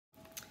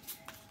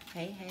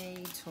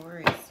Hey,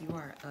 Taurus, you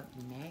are up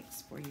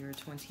next for your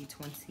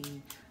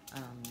 2020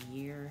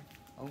 year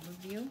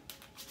overview.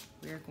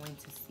 We're going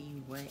to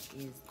see what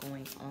is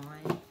going on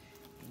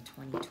in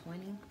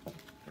 2020.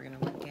 We're going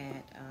to look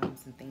at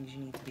some things you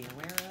need to be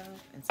aware of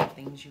and some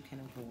things you can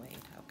avoid,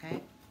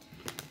 okay?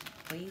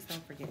 Please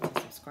don't forget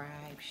to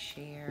subscribe,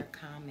 share,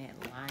 comment,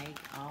 like,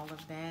 all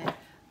of that.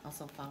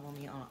 Also follow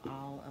me on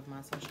all of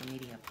my social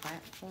media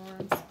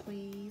platforms,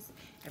 please.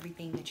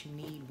 Everything that you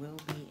need will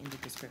be in the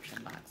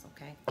description box,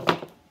 okay?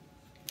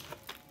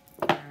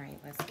 Alright,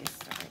 let's get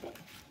started.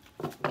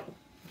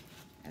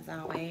 As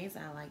always,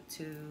 I like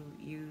to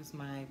use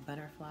my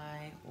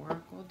butterfly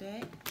oracle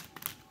deck.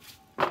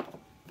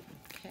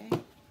 Okay.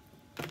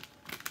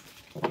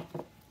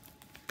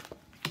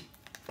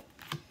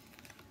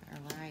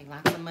 Alright,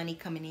 lots of money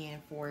coming in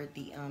for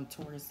the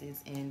Tauruses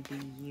in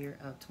the year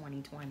of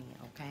 2020,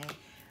 okay?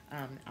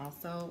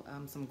 Also,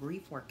 some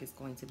grief work is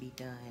going to be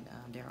done.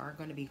 There are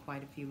going to be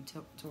quite a few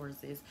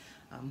Tauruses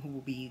who will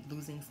be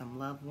losing some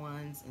loved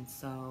ones, and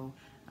so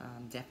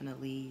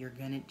definitely you're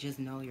going to just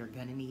know you're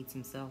going to need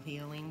some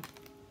self-healing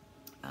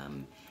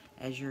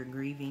as you're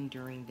grieving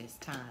during this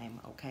time,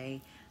 okay?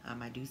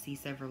 I do see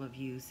several of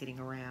you sitting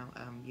around,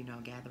 you know,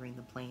 gathering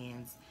the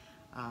plans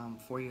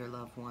for your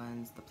loved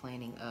ones, the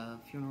planning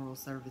of funeral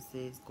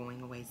services,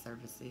 going away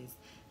services,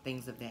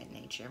 things of that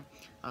nature.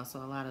 Also,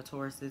 a lot of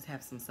Tauruses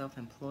have some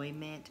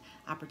self-employment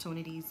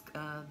opportunities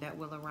that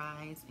will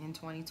arise in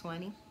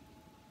 2020,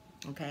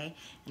 okay?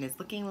 And it's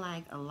looking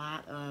like a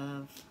lot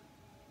of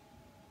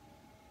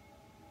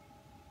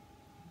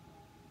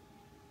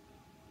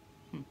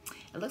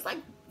it looks like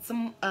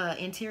some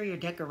interior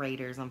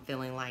decorators. I'm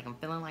feeling like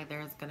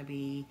there's going to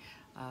be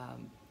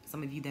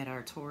some of you that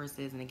are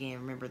Tauruses, and again,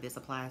 remember this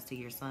applies to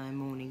your sun,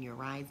 moon, and your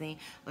rising.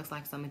 Looks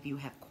like some of you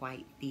have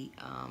quite the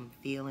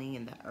feeling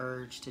and the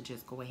urge to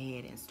just go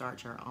ahead and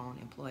start your own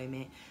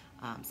employment,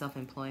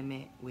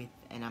 self-employment with,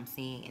 and I'm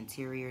seeing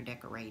interior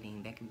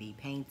decorating. That can be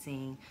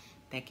painting,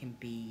 that can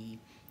be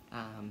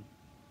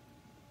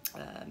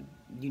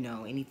you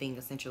know, anything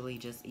essentially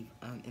just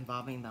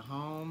involving the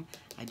home.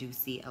 I do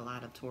see a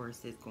lot of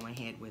Tauruses going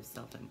ahead with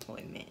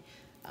self-employment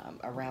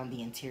around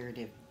the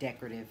interior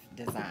decorative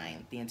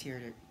design, the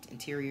interior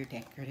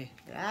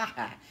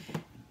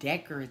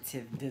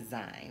decorative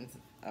designs.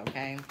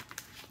 Okay,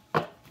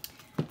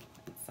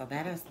 so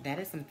that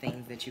is some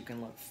things that you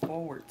can look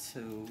forward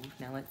to.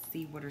 Now let's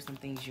see what are some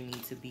things you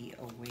need to be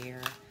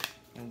aware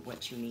and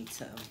what you need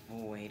to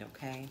avoid.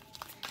 Okay.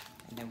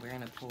 And then we're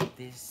going to pull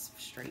this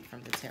straight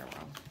from the tarot.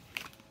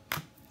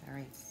 All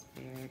right,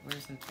 Spirit, what are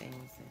some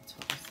things that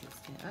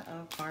Tauruses can...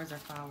 Uh-oh, cards are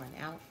falling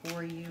out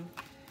for you.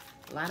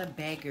 A lot of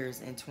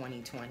beggars in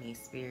 2020,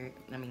 Spirit.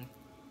 I mean,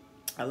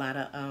 a lot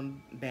of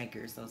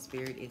beggars. So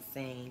Spirit is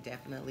saying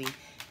definitely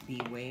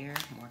beware.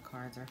 More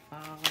cards are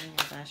falling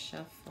as I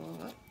shuffle.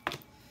 Oh.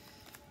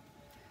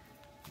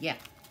 Yeah,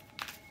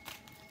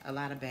 a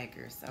lot of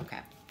beggars. Okay.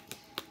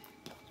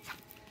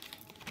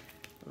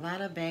 A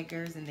lot of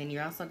beggars, and then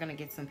you're also going to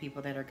get some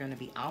people that are going to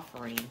be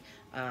offering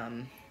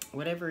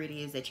whatever it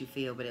is that you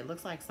feel, but it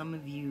looks like some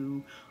of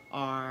you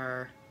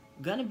are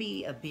going to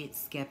be a bit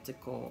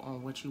skeptical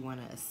on what you want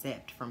to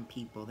accept from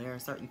people. There are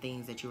certain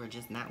things that you are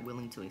just not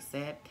willing to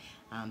accept.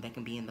 That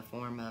can be in the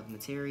form of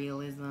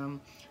materialism,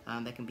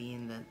 that can be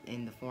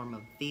in the form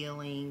of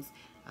feelings.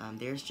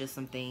 There's just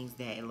some things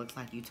that it looks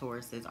like you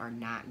Tauruses are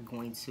not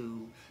going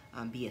to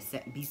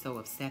be so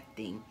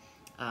accepting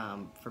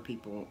from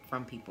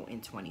people in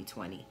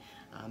 2020.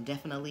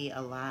 Definitely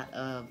a lot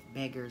of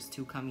beggars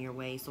to come your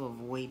way, so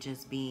avoid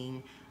just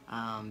being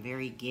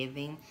very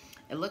giving.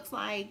 It looks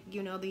like,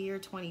 you know, the year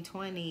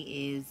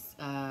 2020 is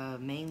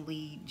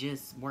mainly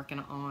just working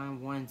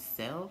on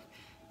oneself.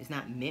 It's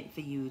not meant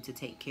for you to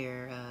take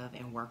care of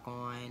and work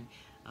on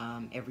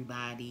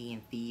everybody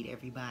and feed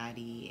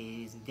everybody.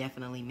 It is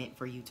definitely meant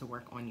for you to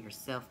work on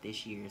yourself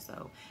this year.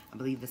 So I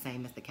believe the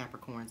same as the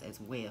Capricorns as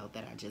well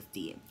that I just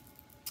did.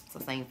 So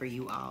same for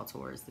you all,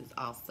 Tauruses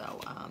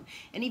also.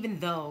 And even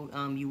though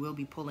you will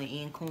be pulling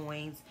in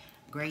coins,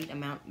 great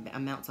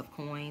amounts of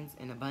coins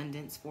in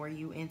abundance for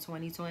you in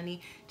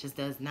 2020, just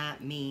does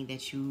not mean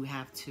that you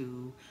have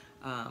to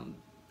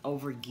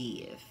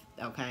overgive.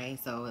 Okay,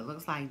 so it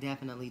looks like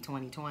definitely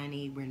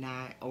 2020 we're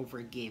not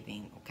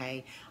overgiving.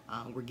 Okay,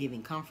 we're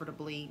giving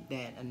comfortably,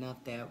 that enough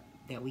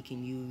that we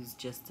can use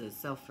just to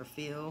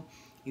self-fulfill,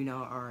 you know,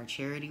 our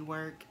charity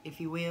work, if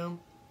you will.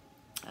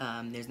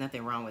 There's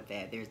nothing wrong with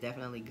that. There's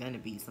definitely going to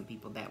be some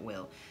people that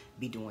will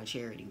be doing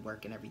charity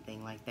work and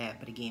everything like that.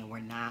 But again, we're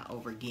not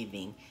over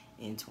giving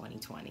in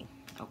 2020.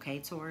 Okay,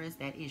 Taurus,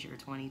 that is your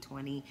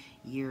 2020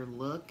 year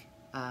look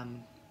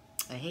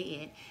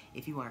ahead.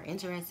 If you are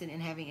interested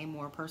in having a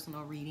more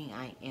personal reading,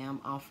 I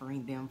am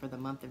offering them for the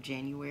month of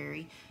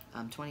January,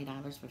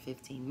 $20 for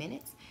 15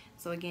 minutes.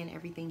 So again,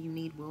 everything you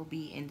need will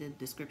be in the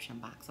description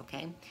box,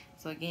 okay?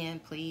 So again,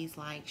 please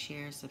like,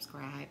 share,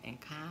 subscribe,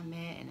 and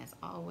comment. And as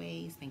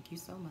always, thank you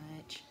so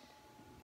much.